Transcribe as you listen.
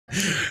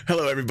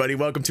Hello, everybody.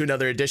 Welcome to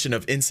another edition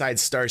of Inside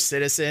Star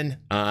Citizen.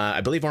 I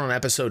believe we're on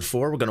episode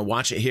 4. We're going to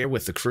watch it here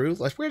with the crew.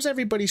 Where's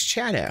everybody's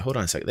chat at? Hold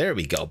on a second. There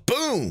we go.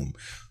 Boom.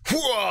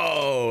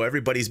 Whoa.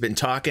 Everybody's been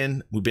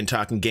talking. We've been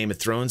talking Game of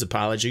Thrones.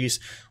 Apologies.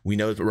 We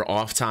know that we're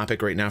off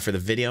topic right now for the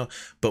video,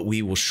 but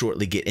we will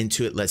shortly get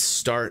into it. Let's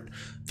start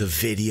the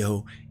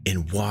video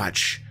and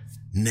watch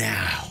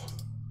now.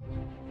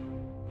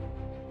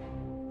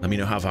 Let me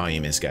know how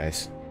volume is,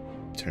 guys.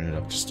 Turn it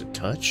up just a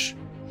touch.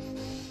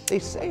 They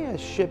say a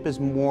ship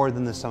is more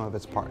than the sum of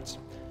its parts,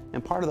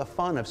 and part of the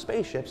fun of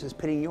spaceships is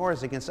pitting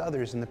yours against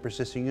others in the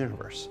persisting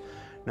universe.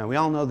 Now, we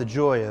all know the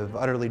joy of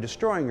utterly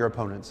destroying your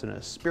opponents in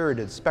a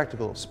spirited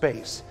spectacle of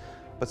space,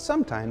 but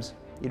sometimes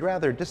you'd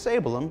rather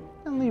disable them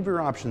and leave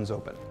your options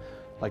open,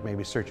 like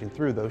maybe searching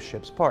through those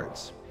ships'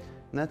 parts.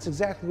 And that's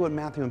exactly what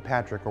Matthew and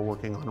Patrick are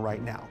working on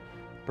right now,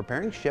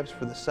 preparing ships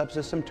for the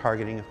subsystem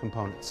targeting of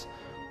components.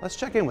 Let's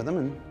check in with them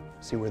and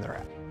see where they're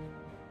at.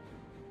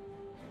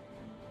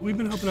 We've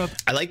been helping out.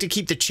 I like to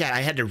keep the chat. I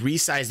had to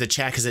resize the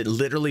chat because it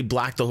literally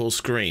blocked the whole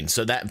screen.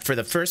 So that for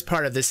the first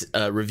part of this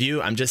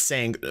review, I'm just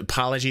saying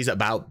apologies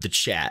about the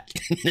chat.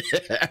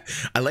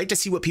 I like to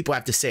see what people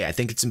have to say. I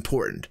think it's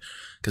important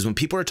because when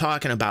people are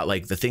talking about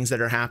like the things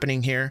that are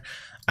happening here,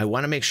 I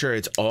want to make sure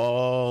it's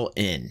all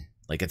in,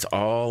 like it's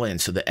all in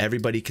so that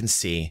everybody can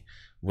see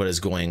what is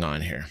going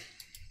on here.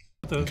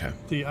 The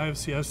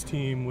IFCS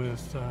team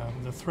with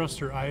the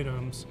thruster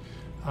items,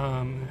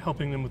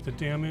 helping them with the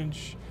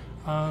damage.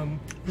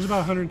 There's about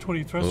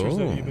 120 thrusters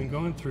that you've been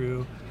going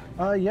through.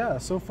 Yeah,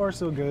 so far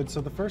so good. So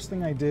the first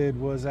thing I did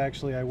was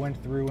actually I went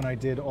through and I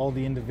did all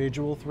the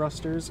individual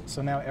thrusters.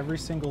 So now every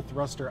single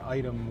thruster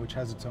item, which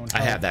has its own health,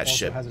 I have that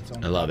ship. has its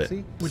own I love proxy.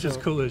 it. Which is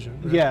collision.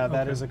 Right? Yeah,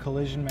 that is a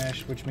collision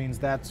mesh, which means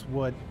that's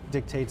what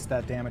dictates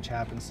that damage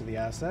happens to the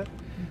asset.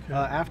 Okay.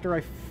 After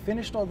I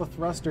finished all the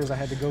thrusters, I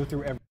had to go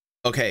through every...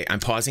 Okay, I'm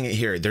pausing it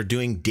here. They're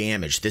doing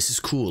damage. This is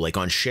cool. Like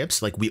on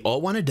ships, like we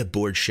all wanted to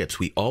board ships.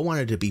 We all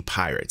wanted to be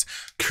pirates.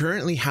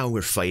 Currently, how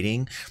we're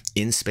fighting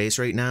in space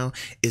right now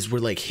is we're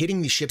like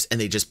hitting these ships and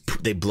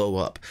they blow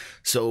up.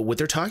 So what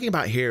they're talking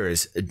about here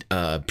is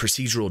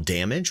procedural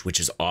damage, which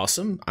is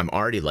awesome. I'm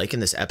already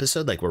liking this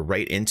episode. Like we're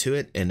right into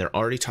it. And they're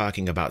already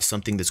talking about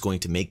something that's going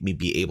to make me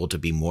be able to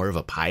be more of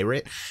a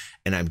pirate.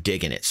 And I'm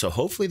digging it. So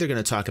hopefully they're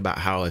going to talk about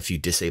how if you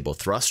disable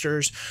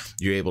thrusters,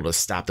 you're able to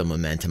stop the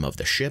momentum of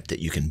the ship, that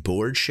you can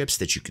board ships,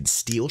 that you can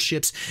steal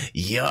ships.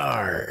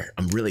 Yar!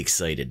 I'm really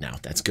excited now.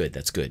 That's good.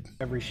 That's good.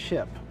 Every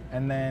ship.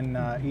 And then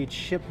each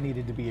ship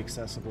needed to be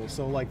accessible.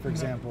 So like, for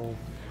example...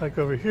 Like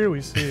over here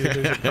we see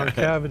there's a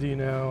concavity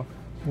now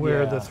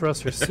where the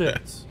thruster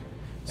sits.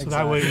 So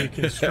that way we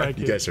can strike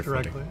it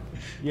directly. Funny.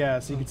 Yeah,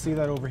 so you can see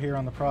that over here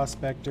on the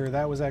Prospector.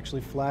 That was actually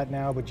flat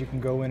now, but you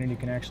can go in and you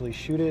can actually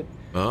shoot it,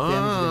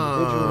 damage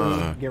it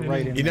individually, get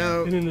right in you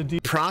there. know,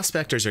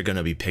 Prospectors are going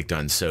to be picked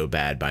on so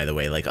bad, by the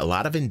way. Like a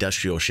lot of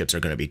industrial ships are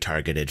going to be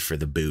targeted for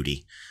the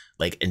booty.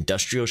 Like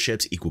industrial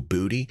ships equal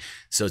booty.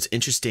 So it's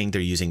interesting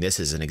they're using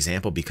this as an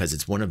example because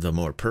it's one of the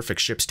more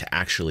perfect ships to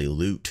actually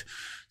loot.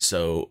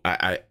 So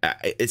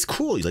it's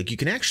cool. Like you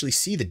can actually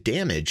see the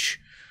damage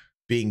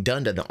being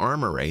done to the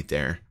armor right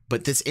there.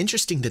 But it's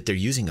interesting that they're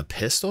using a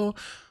pistol.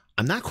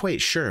 I'm not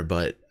quite sure,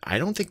 but I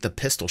don't think the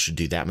pistol should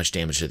do that much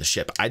damage to the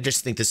ship. I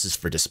just think this is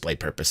for display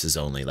purposes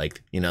only.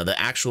 Like, you know, the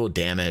actual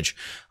damage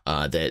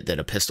that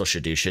a pistol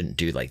should do shouldn't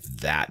do like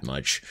that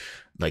much.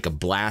 Like a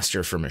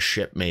blaster from a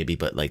ship maybe,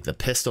 but like the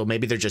pistol,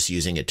 maybe they're just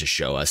using it to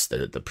show us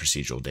the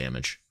procedural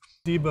damage.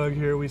 Debug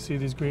here, we see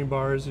these green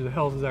bars. The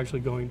health is actually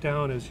going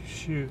down as you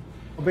shoot.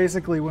 Well,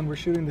 basically, when we're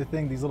shooting the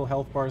thing, these little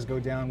health bars go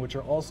down, which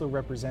are also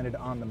represented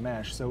on the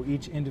mesh. So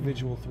each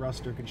individual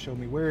thruster can show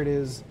me where it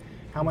is,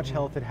 how much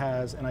health it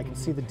has, and I can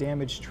see the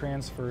damage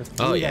transfer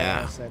through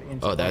that asset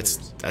into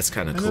others. that's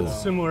kind of and cool.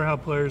 That's similar how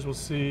players will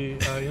see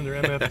in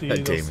their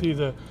MFD, they'll see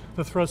the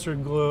thruster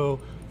glow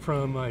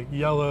from like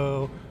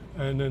yellow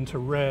and then to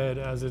red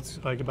as it's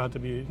like about to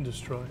be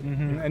destroyed.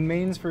 And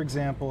mains, for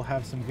example,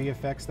 have some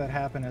VFX that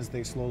happen as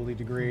they slowly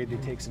degrade. They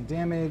take some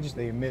damage,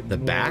 they emit The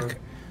more back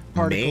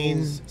particles.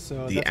 main,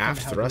 So the that's kind aft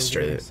of how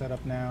thruster they're set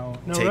up now.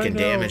 taking right now,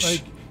 damage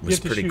like, was you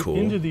have pretty to shoot cool.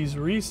 into these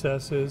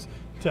recesses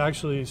to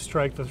actually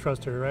strike the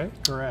thruster, right?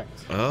 Correct.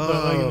 Oh.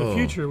 But like in the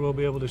future, we'll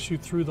be able to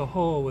shoot through the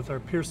hole with our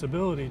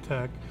pierceability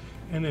tech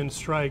and then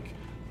strike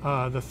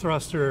the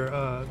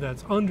thruster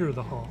that's under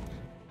the hull.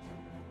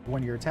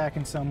 When you're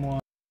attacking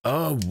someone.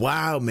 Oh,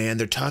 wow, man.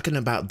 They're talking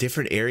about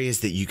different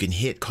areas that you can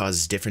hit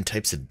causes different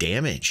types of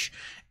damage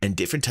and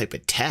different type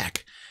of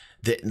tech.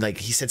 That, like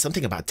he said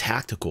something about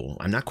tactical.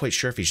 I'm not quite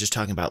sure if he's just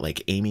talking about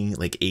like aiming,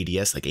 like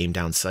ADS, like aim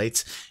down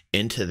sights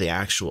into the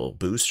actual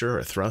booster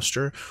or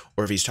thruster,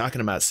 or if he's talking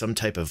about some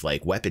type of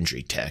like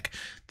weaponry tech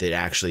that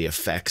actually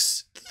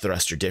affects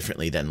thruster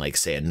differently than like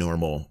say a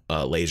normal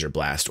laser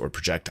blast or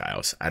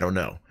projectiles. I don't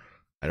know.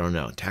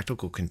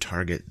 Tactical can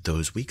target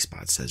those weak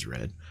spots, says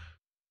Red.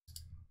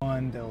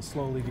 run, they'll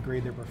slowly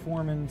degrade their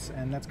performance,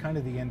 and that's kind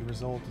of the end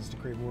result, is to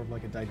create more of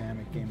like a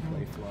dynamic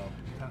gameplay flow.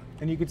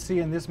 And you could see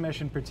in this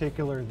mesh in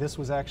particular, this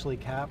was actually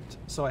capped,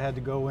 so I had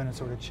to go in and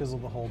sort of chisel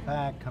the whole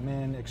back, come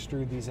in,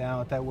 extrude these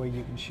out, that way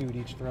you can shoot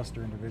each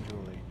thruster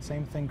individually.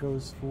 Same thing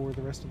goes for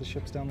the rest of the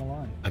ships down the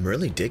line. I'm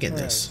really digging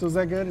this. So is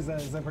that good? Is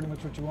that pretty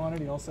much what you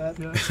wanted? You all set?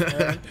 Yeah. All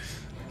right.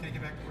 Can I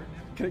get back to work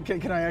now?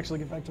 Can I actually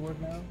get back to work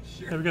now?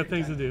 Sure. Yeah, we've got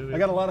things to do. I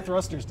got a lot of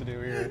thrusters to do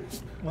here.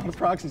 A lot of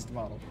proxies to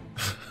model.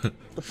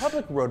 The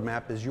public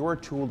roadmap is your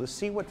tool to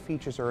see what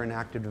features are in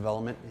active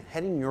development and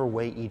heading your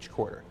way each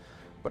quarter.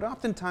 But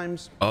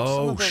oftentimes,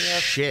 oh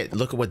shit,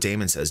 look at what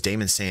Damon says.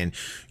 Damon's saying,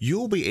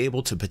 you'll be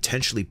able to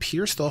potentially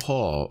pierce the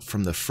hull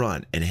from the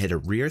front and hit a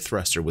rear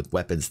thruster with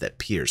weapons that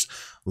pierce,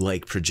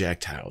 like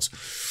projectiles.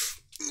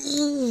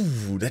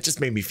 Ooh, that just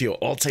made me feel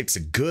all types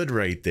of good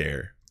right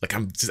there. Like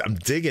I'm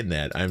digging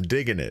that. I'm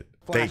digging it.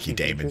 Thank you,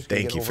 Damon.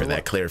 Thank you for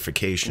that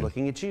clarification.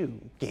 Looking at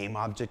you, game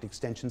object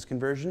extensions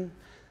conversion,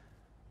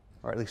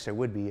 or at least there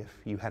would be if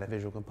you had a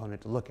visual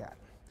component to look at.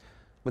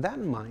 With that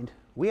in mind,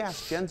 we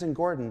asked Jens and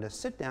Gordon to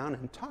sit down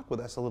and talk with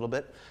us a little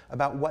bit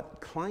about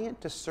what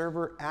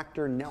client-to-server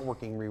actor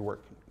networking rework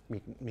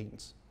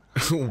means.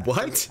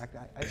 What?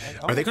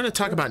 Are they going to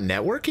talk about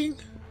networking?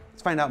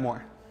 Let's find out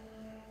more.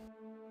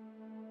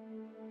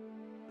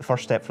 The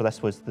first step for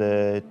this was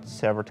the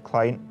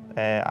server-to-client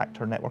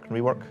actor networking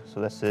rework. So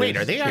this is. Wait,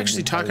 are they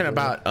actually talking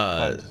about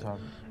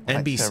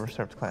NBC?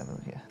 Server-to-client,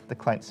 yeah, the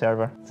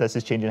client-server. So this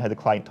is changing how the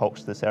client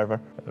talks to the server.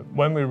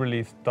 When we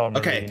released Darmarine,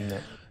 okay.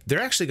 They're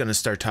actually going to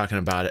start talking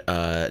about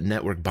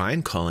network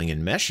bind calling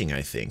and meshing,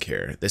 I think,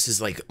 here. This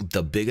is like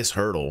the biggest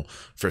hurdle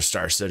for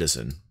Star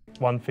Citizen.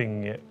 One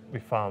thing we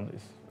found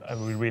is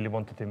we really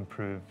wanted to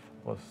improve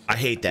was I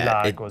hate that.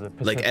 lag, or the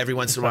like every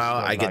once in a while,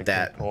 I get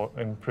that.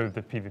 Improve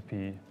the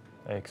PvP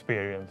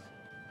experience.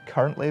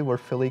 Currently, we're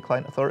fully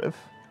client authoritative.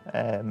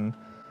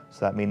 So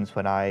that means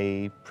when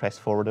I press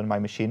forward on my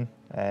machine,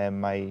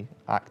 my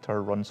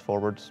actor runs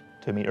forwards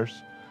 2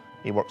 meters.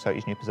 He works out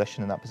his new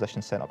position, and that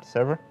position's sent up to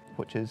server,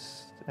 which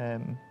is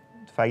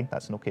fine.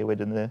 That's an okay way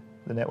doing the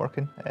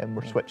networking.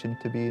 We're switching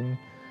to being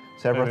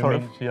server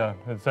authoritative. Yeah,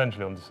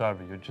 essentially on the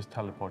server, you're just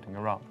teleporting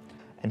around.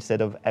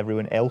 Instead of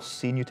everyone else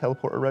seeing you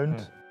teleport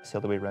around, it's the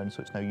other way around,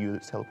 so it's now you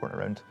that's teleporting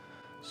around.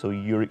 So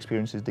your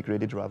experience is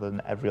degraded rather than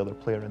every other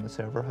player in the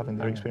server having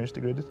their experience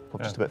degraded.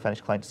 We're just about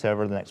finished client to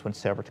server, the next one's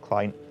server to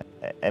client,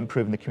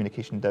 improving the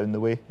communication down the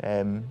way.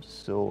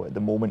 So at the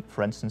moment,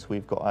 for instance,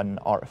 we've got an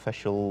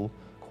artificial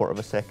 1/4 of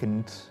a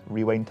second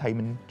rewind time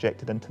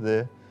injected into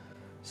the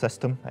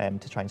system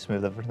to try and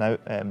smooth everything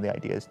out. The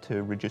idea is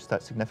to reduce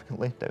that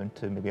significantly down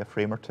to maybe a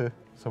frame or 2.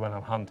 So when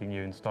I'm hunting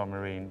you in Star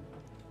Marine,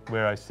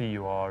 where I see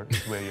you are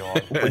is where you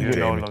are. You're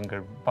no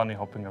longer bunny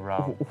hopping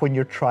around. When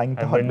you're trying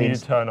to hunt me, when you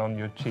turn on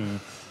your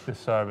cheats, the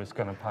server's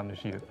going to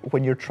punish you.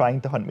 When you're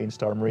trying to hunt me in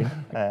Star Marine,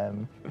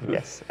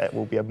 yes, it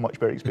will be a much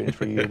better experience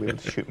for you. You'll be able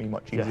to shoot me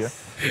much easier.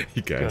 Yes.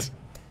 You guys.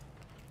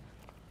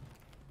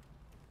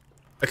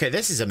 Good. Okay,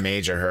 this is a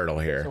major hurdle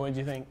here. So what did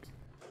you think?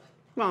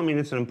 Well, I mean,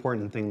 it's an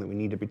important thing that we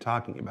need to be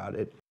talking about.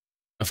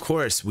 Of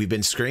course, we've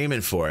been screaming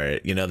for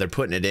it. You know, they're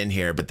putting it in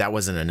here, but that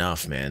wasn't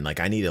enough, man.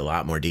 Like, I need a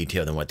lot more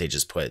detail than what they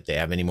just put. They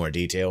have any more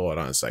detail? Hold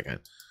on a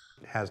second.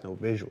 It has no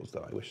visuals,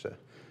 though. I wish the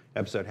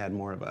episode had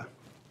more of a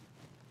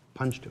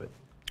punch to it.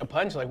 A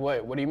punch? Like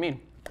what? What do you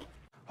mean?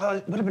 Well,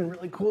 it would have been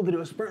really cool to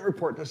do a sprint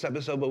report this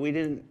episode, but we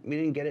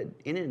didn't get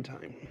it in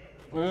time.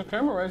 There's a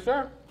camera right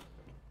there.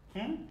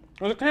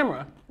 There's a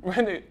camera.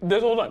 Right there.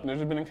 Hold on.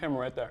 There's been a camera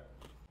right there.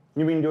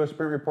 You mean do a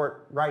sprint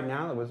report right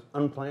now that was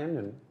unplanned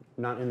and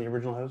not in the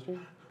original hosting?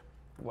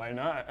 Why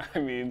not? I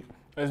mean,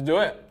 let's do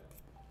it.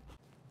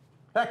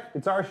 Heck,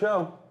 it's our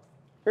show.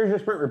 Here's your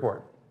sprint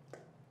report.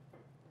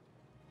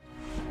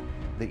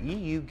 The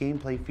EU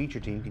gameplay feature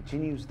team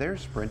continues their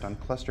sprint on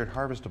clustered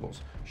harvestables,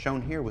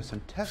 shown here with some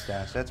test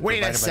assets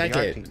provided by the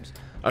art teams.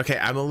 Okay,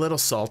 I'm a little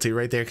salty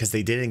right there because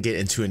they didn't get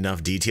into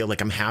enough detail.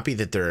 Like, I'm happy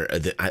that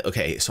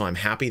okay, so I'm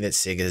happy that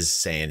SIG is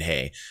saying,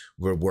 hey,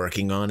 we're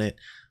working on it,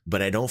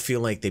 but I don't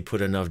feel like they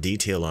put enough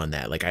detail on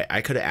that. Like,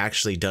 I could have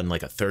actually done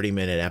like a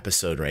 30-minute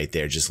episode right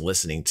there just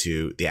listening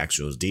to the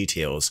actual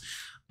details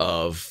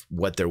of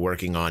what they're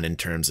working on in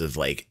terms of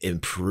like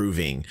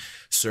improving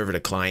server to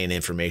client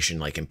information,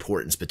 like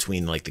importance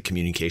between like the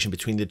communication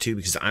between the two,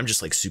 because I'm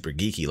just like super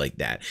geeky like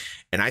that.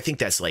 And I think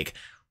that's like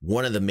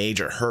one of the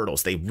major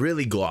hurdles. They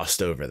really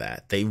glossed over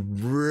that. They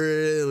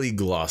really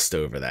glossed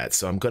over that.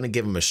 So I'm going to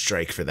give them a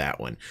strike for that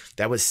one.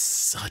 That was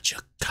such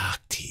a cock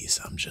tease.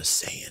 I'm just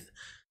saying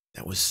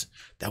that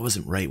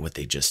wasn't right what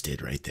they just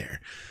did right there.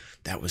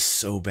 That was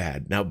so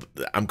bad. Now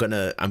I'm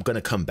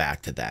gonna come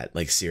back to that.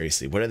 Like,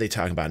 seriously, what are they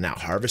talking about now?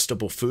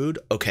 Harvestable food?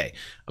 Okay,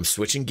 I'm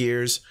switching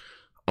gears.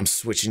 I'm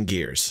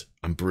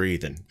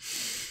breathing.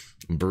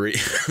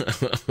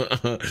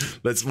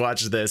 Let's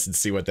watch this and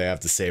see what they have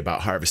to say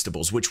about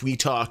harvestables, which we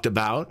talked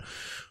about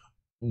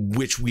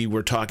which we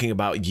were talking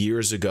about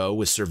years ago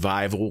with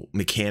survival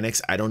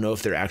mechanics. I don't know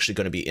if they're actually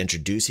going to be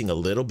introducing a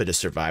little bit of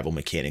survival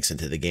mechanics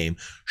into the game.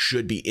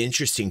 Should be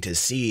interesting to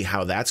see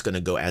how that's going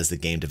to go as the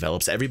game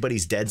develops.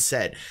 Everybody's dead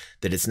set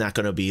that it's not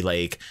going to be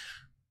like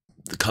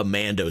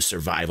commando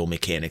survival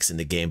mechanics in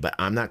the game, but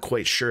I'm not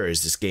quite sure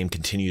as this game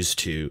continues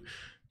to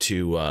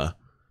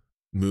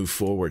move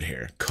forward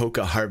here.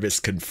 Coca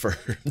harvest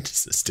confirmed,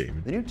 says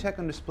David. The new tech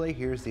on display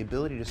here is the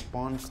ability to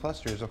spawn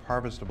clusters of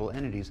harvestable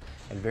entities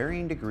at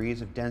varying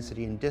degrees of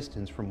density and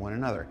distance from one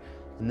another.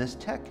 And this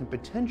tech can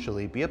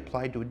potentially be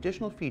applied to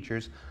additional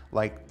features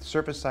like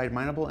surface-side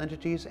mineable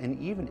entities and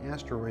even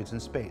asteroids in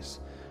space.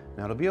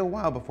 Now, it'll be a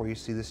while before you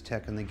see this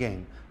tech in the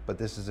game, but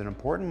this is an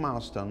important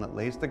milestone that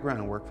lays the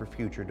groundwork for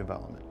future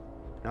development.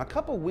 Now, a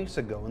couple weeks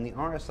ago in the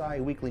RSI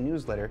weekly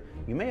newsletter,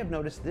 you may have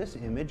noticed this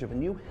image of a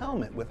new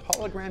helmet with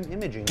hologram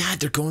imaging.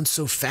 God, they're going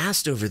so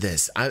fast over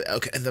this. I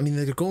mean,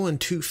 they're going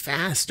too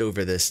fast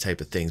over this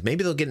type of things.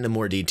 Maybe they'll get into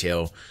more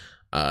detail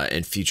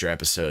in future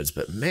episodes,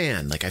 but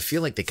man, like I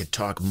feel like they could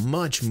talk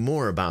much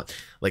more about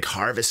like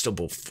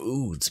harvestable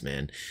foods,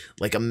 man.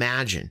 Like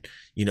imagine,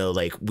 you know,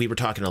 like we were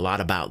talking a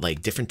lot about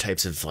like different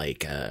types of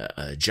like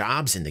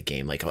jobs in the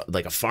game, like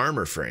a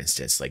farmer, for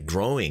instance, like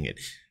growing it.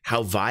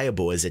 How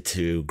viable is it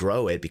to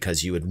grow it?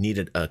 Because you would need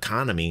an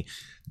economy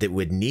that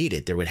would need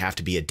it. There would have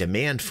to be a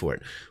demand for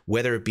it,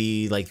 whether it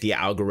be like the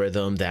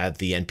algorithm that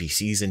the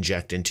NPCs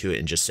inject into it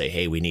and just say,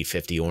 hey, we need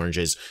 50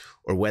 oranges,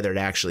 or whether it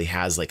actually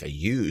has like a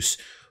use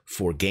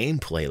for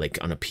gameplay,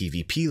 like on a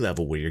PvP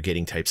level where you're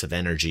getting types of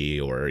energy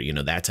or, you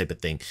know, that type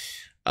of thing.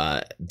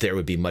 There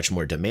would be much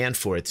more demand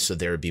for it. So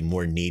there would be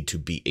more need to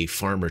be a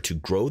farmer to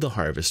grow the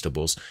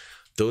harvestables.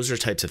 Those are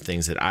types of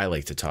things that I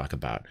like to talk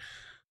about.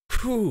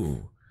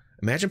 Whew.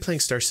 Imagine playing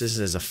Star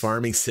Citizen as a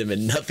farming sim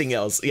and nothing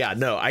else. Yeah,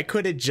 no, I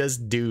couldn't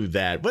just do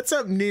that. What's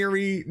up,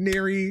 Neri?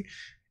 Neri,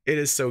 it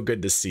is so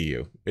good to see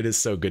you. It is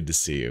so good to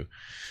see you.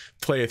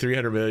 Play a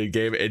 300 million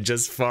game and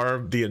just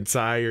farm the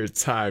entire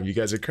time. You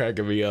guys are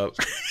cracking me up.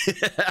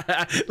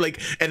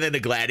 Like, and then the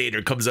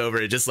gladiator comes over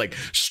and just like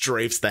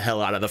strafes the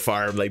hell out of the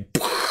farm. Like,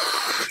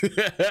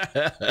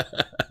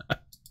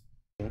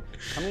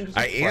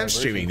 I am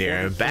streaming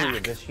there. I'm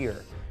back. This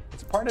year.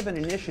 It's part of an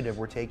initiative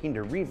we're taking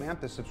to revamp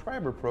the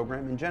subscriber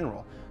program in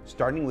general,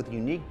 starting with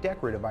unique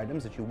decorative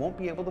items that you won't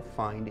be able to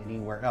find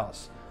anywhere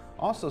else.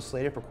 Also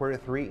slated for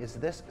Q3 is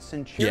this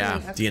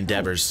Centurion. Yeah, the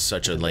Endeavor's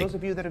such a like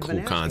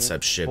cool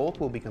concept ship.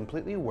 Both will be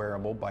completely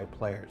wearable by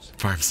players.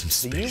 Farm some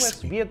space. The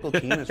U.S. vehicle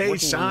team is hey,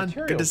 working Sean, on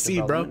materials good to see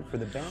you, bro. development for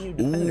the Banu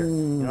Defender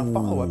in a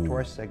follow-up to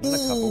our segment a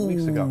couple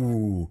weeks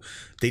ago.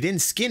 They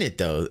didn't skin it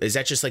though. Is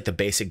that just like the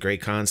basic gray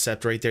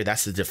concept right there?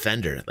 That's the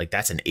Defender. Like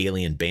that's an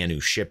alien Banu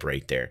ship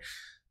right there.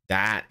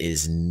 That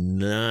is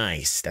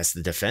nice. That's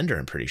the Defender,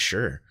 I'm pretty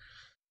sure.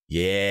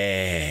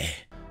 Yeah.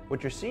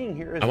 What you're seeing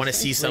here is I want to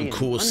see some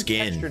cool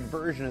skin.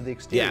 Version of the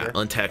exterior. Yeah,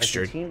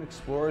 untextured. The team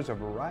explores a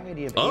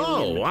variety of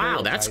oh,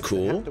 wow, that's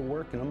cool. That have to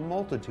work in a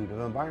multitude of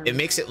environments. It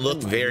makes it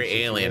look very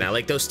alien. I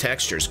like those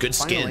textures. Good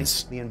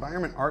skins. Finally, the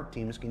environment art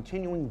team is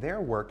continuing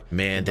their work.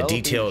 Man, the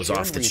detail is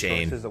off the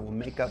chain. That will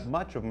make up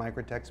much of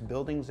Microtech's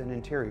buildings and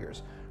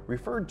interiors,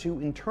 referred to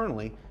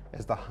internally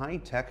as the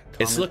high-tech.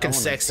 It's looking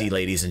sexy,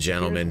 ladies and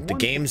gentlemen. The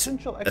game's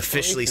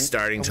officially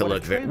starting to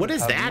look very. What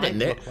is that in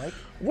there?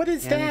 What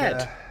is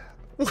that?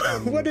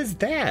 What is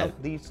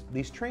that?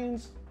 These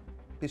trains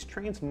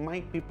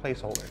might be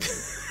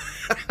placeholders.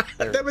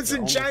 That was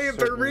a giant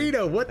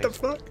burrito. What the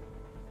fuck?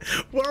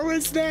 What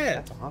was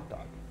that? That's a hot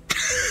dog.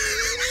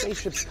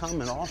 Spaceships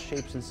come in all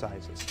shapes and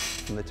sizes,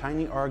 from the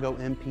tiny Argo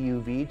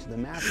MPUV to the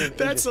massive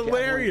That's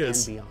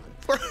hilarious. And beyond.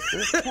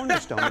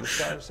 Cornerstone of the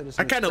Star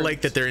Citizen I kind of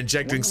like that they're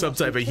injecting some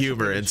type of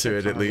humor into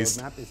it at least.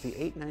 Is the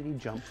 890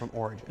 jump from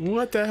Origin.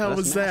 What the hell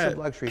was that? This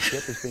luxury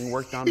ship is being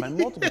worked on by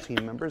multiple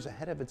team members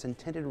ahead of its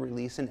intended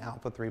release in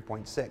Alpha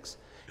 3.6.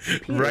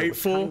 Right,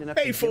 Full?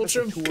 Hey,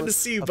 Fultrum, good to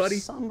see you, buddy.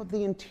 Some of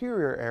the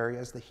interior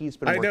areas that he's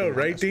been working on. I know,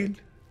 right, Dean?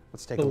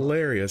 Let's take a look.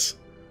 Hilarious.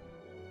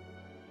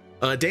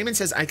 Damon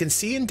says, I can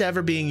see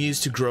Endeavor being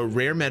used to grow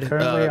rare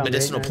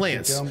medicinal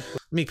plants. Let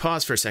me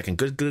pause for a second.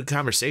 Good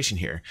conversation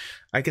here.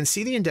 I can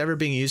see the Endeavor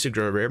being used to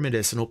grow rare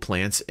medicinal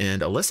plants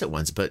and illicit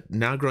ones, but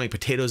now growing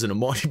potatoes in a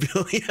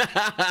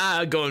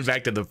multi-billion. Going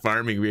back to the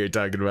farming we were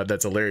talking about.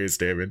 That's hilarious,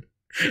 Damon.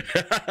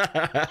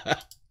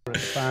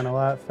 Final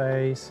art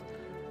phase,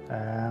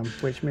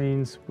 which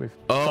means we've...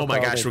 Oh my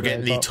gosh, we're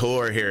getting the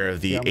tour here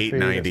of the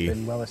 890. It's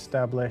been well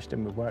established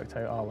and we've worked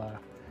out all our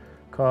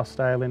core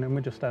styling, and we're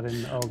just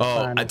adding all the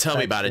final tell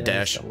me about it,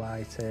 Dash. The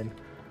lighting,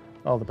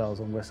 all the bells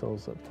and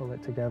whistles that pull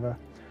it together.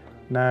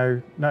 Now,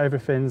 not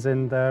everything's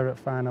in there at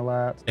Final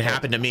Art. It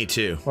happened to me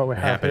too. What we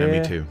have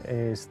here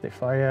is the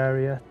foyer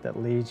area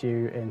that leads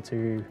you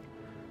into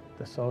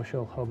the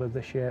social hub of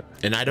the ship.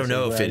 And I don't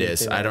know if it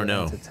is. I don't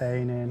know.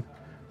 Entertaining.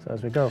 So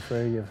as we go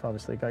through, you've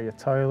obviously got your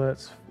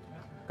toilets,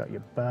 Got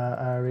your bar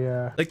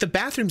area. Like the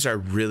bathrooms are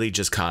really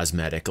just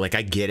cosmetic. Like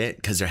I get it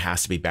because there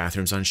has to be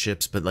bathrooms on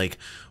ships, but like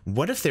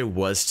what if there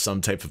was some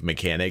type of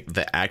mechanic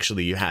that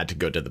actually you had to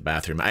go to the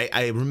bathroom?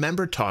 I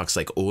remember talks,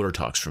 like older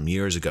talks from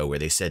years ago, where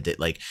they said that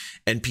like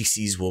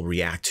NPCs will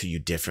react to you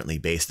differently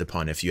based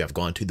upon if you have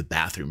gone to the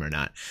bathroom or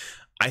not.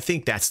 I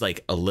think that's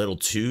like a little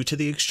too to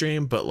the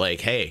extreme, but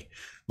like, hey,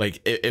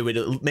 like it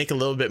would make a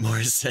little bit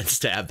more sense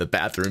to have the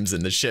bathrooms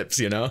in the ships,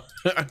 you know?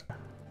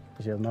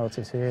 As you'll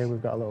notice here,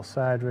 we've got a little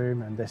side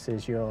room, and this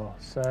is your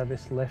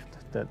service lift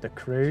that the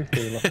crew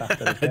who look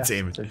after the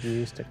guests have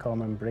used to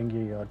come and bring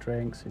you your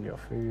drinks and your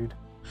food.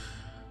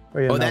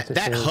 Oh,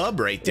 that hub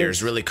right there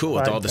is really cool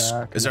with all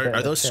the.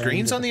 Are those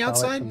screens on the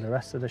outside? From the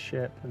rest of the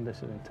ship, and this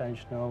is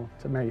intentional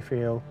to make you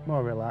feel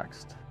more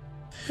relaxed.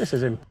 This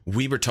is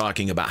we were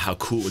talking about how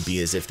cool it would be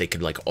as if they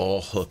could like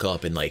all hook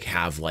up and like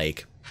have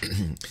like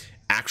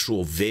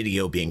actual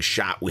video being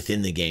shot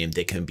within the game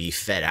that can be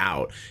fed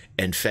out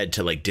and fed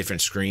to like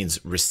different screens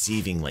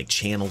receiving like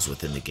channels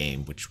within the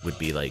game, which would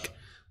be like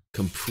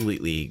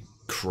completely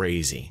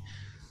crazy.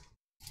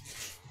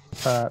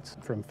 Parts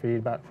from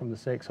feedback from the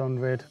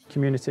 600.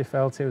 Community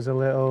felt it was a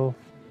little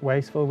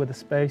wasteful with the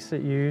space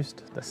it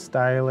used, the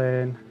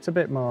styling. It's a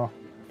bit more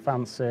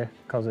fancy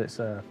because it's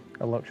a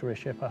luxury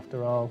ship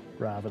after all,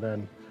 rather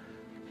than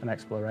an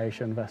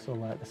exploration vessel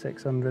like the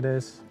 600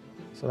 is.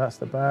 So that's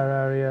the bar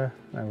area.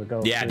 Now we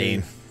go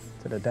Dean.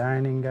 to the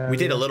dining area. We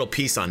did a little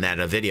piece on that,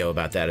 a video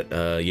about that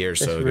a year or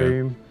so ago. This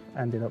room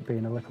ended up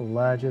being a little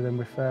larger than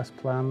we first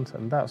planned,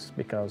 and that's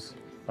because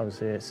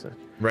obviously it's a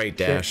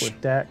ship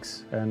with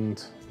decks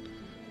and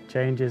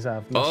changes.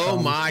 Oh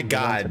my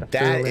God,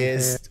 that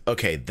is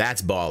okay.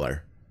 That's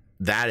baller.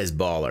 That is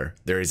baller.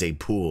 There is a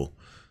pool.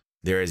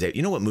 There is a.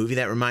 You know what movie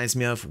that reminds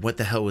me of? What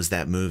the hell was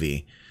that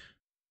movie?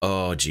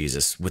 Oh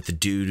Jesus, with the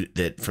dude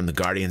that from the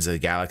Guardians of the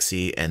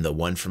Galaxy and the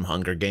one from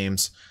Hunger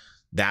Games.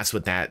 That's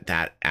what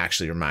that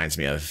actually reminds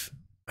me of.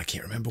 I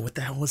can't remember what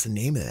the hell was the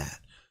name of that.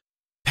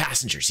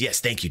 Passengers.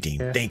 Yes, thank you, Dean.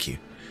 Yeah. Thank you.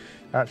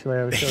 Actually,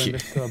 I was showing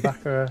this to a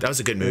backer. That was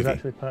a good movie. He was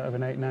actually part of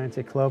an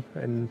 890 club,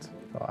 and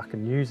I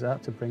can use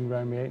that to bring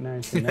around my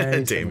 890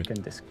 nays, and we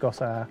can discuss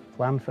our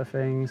plan for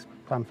things,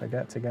 plan for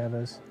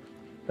get-togethers.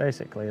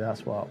 Basically,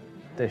 that's what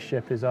this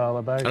ship is all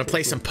about. I'm gonna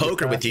play some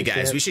poker with you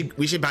guys.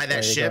 We should buy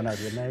that ship,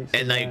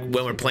 and like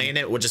when we're playing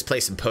it, we'll just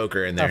play some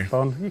poker in there. Have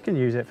fun. You can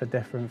use it for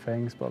different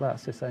things, but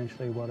that's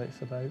essentially what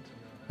it's about.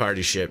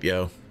 Party ship,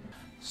 yo.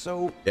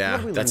 So yeah,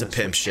 that's a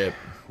pimp ship.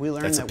 We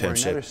learned that we're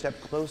another step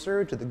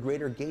closer to the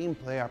greater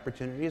gameplay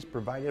opportunities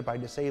provided by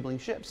disabling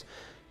ships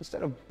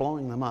instead of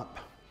blowing them up.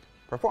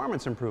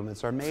 Performance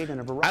improvements are made in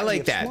a variety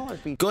of smaller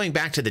features. Going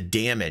back to the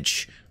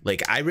damage,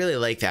 like I really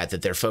like that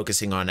they're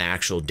focusing on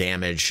actual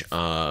damage,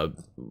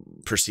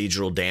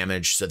 procedural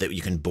damage, so that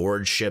you can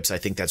board ships. I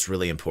think that's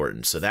really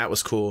important. So that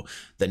was cool.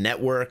 The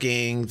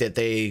networking that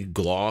they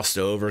glossed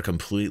over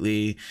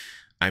completely.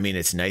 I mean,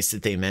 it's nice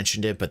that they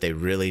mentioned it, but they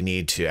really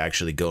need to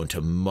actually go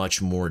into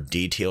much more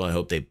detail. I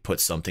hope they put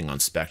something on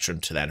Spectrum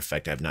to that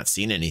effect. I've not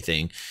seen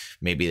anything.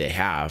 Maybe they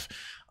have.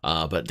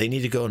 But they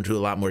need to go into a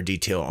lot more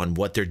detail on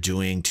what they're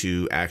doing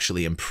to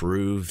actually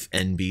improve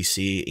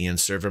NBC and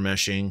server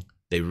meshing.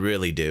 They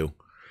really do.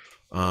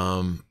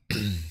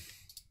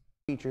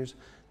 Features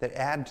that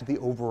add to the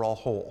overall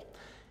whole.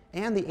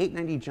 And the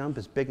 890 jump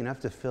is big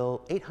enough to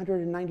fill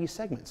 890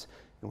 segments.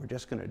 And we're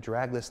just going to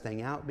drag this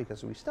thing out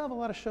because we still have a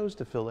lot of shows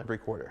to fill every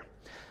quarter.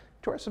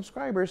 To our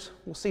subscribers,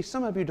 we'll see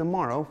some of you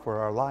tomorrow for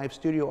our live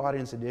studio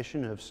audience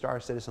edition of Star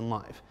Citizen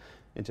Live.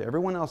 And to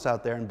everyone else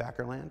out there in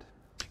Backerland,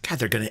 God,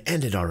 they're going to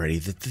end it already.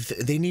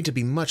 They need to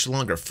be much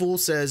longer. Fool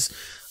says,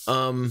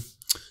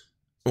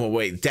 well,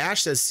 wait.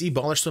 Dash says, see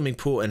baller swimming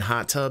pool and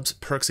hot tubs,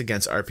 perks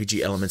against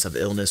RPG elements of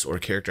illness or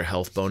character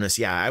health bonus.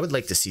 Yeah, I would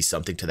like to see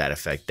something to that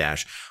effect,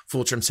 Dash.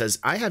 Fultrum says,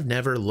 I have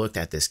never looked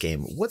at this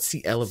game. What's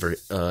the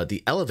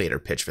elevator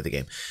pitch for the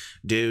game?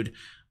 Dude,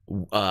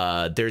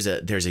 there's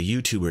a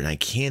YouTuber, and I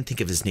can't think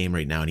of his name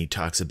right now, and he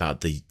talks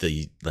about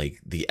the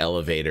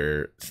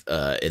elevator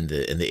in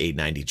the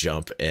 890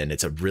 jump, and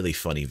it's a really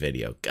funny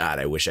video. God,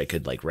 I wish I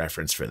could like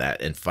reference for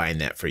that and find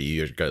that for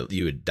you.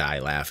 You would die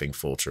laughing,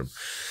 Fultrum.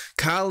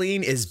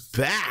 Colleen is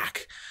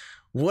back.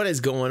 What is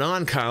going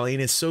on, Colleen?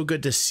 It's so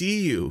good to see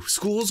you.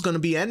 School's going to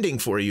be ending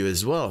for you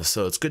as well,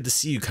 so it's good to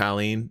see you,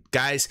 Colleen.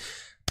 Guys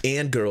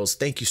and girls,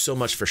 thank you so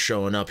much for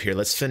showing up here.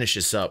 Let's finish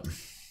this up.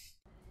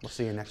 We'll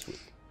see you next week.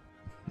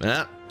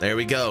 Yeah, there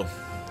we go.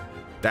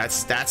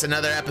 That's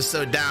another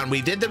episode down.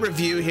 We did the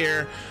review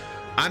here.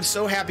 I'm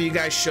so happy you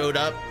guys showed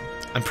up.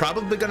 I'm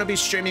probably going to be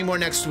streaming more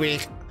next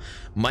week.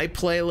 Might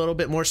play a little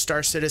bit more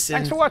Star Citizen.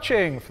 Thanks for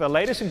watching. For the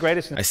latest and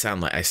greatest. I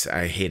sound like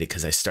I hate it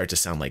because I start to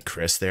sound like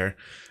Chris there.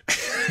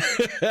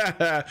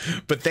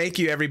 But thank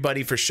you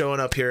everybody for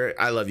showing up here.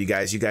 I love you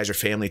guys. You guys are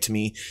family to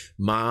me.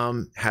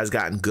 Mom has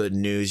gotten good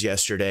news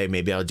yesterday.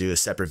 Maybe I'll do a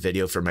separate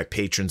video for my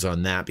patrons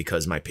on that,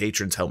 because my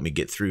patrons helped me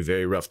get through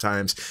very rough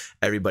times.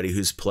 Everybody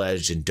who's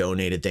pledged and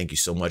donated, thank you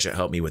so much. It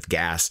helped me with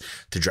gas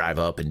to drive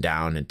up and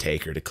down and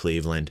take her to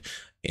Cleveland.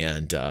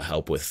 and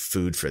help with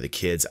food for the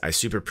kids. I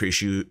super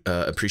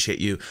appreciate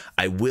you.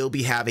 I will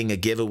be having a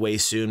giveaway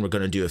soon. We're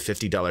going to do a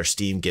 $50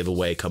 Steam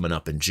giveaway coming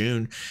up in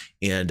June,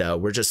 and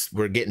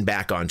we're getting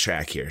back on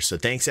track here. So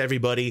thanks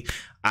everybody.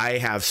 I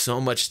have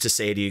so much to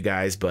say to you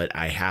guys, but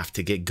I have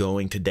to get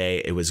going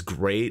today. It was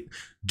great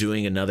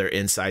doing another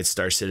Inside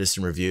Star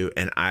Citizen review,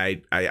 and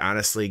I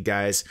honestly,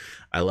 guys,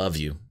 I love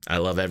you. I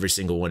love every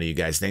single one of you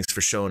guys. Thanks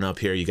for showing up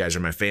here. You guys are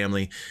my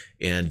family,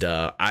 and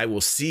I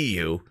will see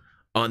you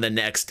on the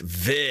next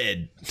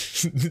vid.